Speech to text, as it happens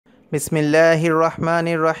বিসমিল্লাহির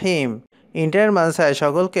রহমানির রহিম। ইন্টারনেট মাদ্রাসায়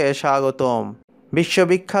সকলকে স্বাগতম।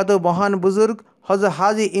 বিশ্ববিখ্যাত মহান বুজুর্গ হযরত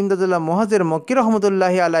হাজী ইমদাদুল্লাহ মুহাজির মক্কি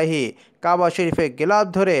রহমতুল্লাহি আলাইহি কাবা শরীফে গেলাপ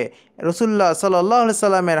ধরে রাসূলুল্লাহ সাল্লাল্লাহু আলাইহি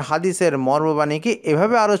সাল্লামের হাদিসের মর্মবাণীকে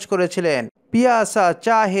এভাবে আরজ করেছিলেন, পিয়াসা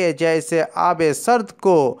চাহে জैसे आबे सर्द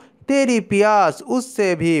को तेरी पियास उससे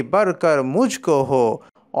भी बढ़कर मुझको हो।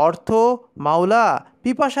 অর্থ, মাওলা,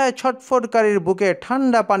 পিপাসায় ছটফটকারীর বুকে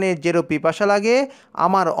ঠান্ডা পানির যেরূপ পিপাসা লাগে,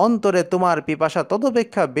 আমার অন্তরে তোমার পিপাসা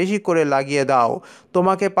তদপেক্ষা বেশি করে লাগিয়ে দাও।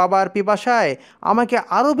 তোমাকে পাবার পিপাসায় আমাকে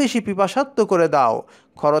আরও বেশি পিপাসাত্ম করে দাও।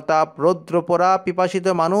 খরতাপ রৌদ্র পোড়া পিপাসিত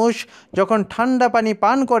মানুষ যখন ঠান্ডা পানি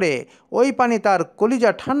পান করে, ওই পানি তার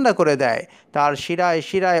কলিজা ঠান্ডা করে দেয়। তার শিরায়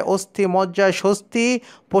শিরায় অস্থি মজ্জায় স্বস্তি,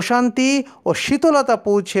 প্রশান্তি ও শীতলতা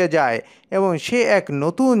পৌঁছে যায় এবং সে এক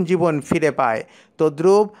নতুন জীবন ফিরে পায়।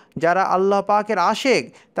 তদ্রূপ যারা আল্লাহ পাকের আশেক,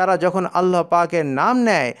 তারা যখন আল্লাহ পাকের নাম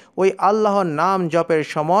নেয়, ওই আল্লাহর নাম জপের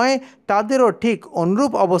সময় তাদেরও ঠিক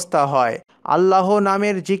অনুরূপ অবস্থা হয়। আল্লাহ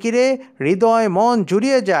নামের জিকিরে হৃদয় মন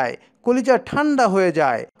জুড়িয়ে যায়, কলিজা ঠান্ডা হয়ে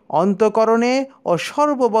যায়। অন্তঃকরণে ও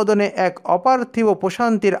সর্ববদনে এক অপার্থিব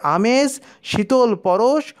প্রশান্তির আমেজ, শীতল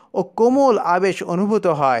পরশ ও কোমল আবেশ অনুভূত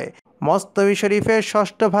হয়। মস্তবি শরীফের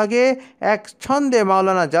ষষ্ঠ ভাগে এক ছন্দে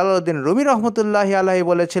মাওলানা জালালউদ্দিন রুমি রহমতুল্লাহি আলাইহি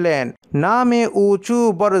বলেছিলেন, নামে উঁচু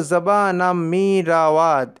বর জবানাম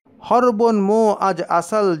মীরাওয়াদ, হরবন মো আজ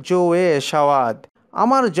আসল জোয়ে শাওয়াদ।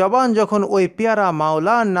 আমার জবান যখন ওই পেয়ারা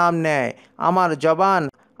মাওলার নাম নেয়, আমার জবান,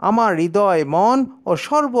 আমার হৃদয়, মন ও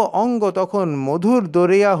সর্ব অঙ্গ তখন মধুর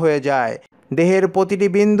দরিয়া হয়ে যায়। দেহের প্রতিটি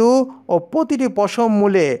বিন্দু ও প্রতিটি পশম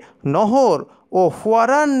মূলে নহর ও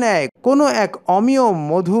ফোয়ারার ন্যায় কোনো এক অমীয়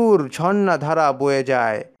মধুর ঝর্ণাধারা বয়ে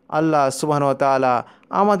যায়। আল্লাহ সুবহানাহু ওয়া তাআলা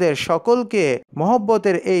আমাদের সকলকে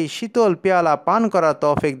মহব্বতের এই শীতল পেয়ালা পান করার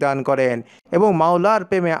তৌফিক দান করেন এবং মাওলার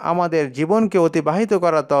প্রেমে আমাদের জীবনকে অতিবাহিত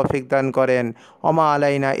করার তৌফিক দান করেন। ওমা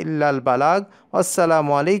আলাইনা ইল্লাল বালাগ।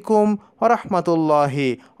 আসসালামু আলাইকুম ওয়া রাহমাতুল্লাহি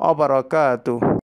ওয়া বারাকাতুহু।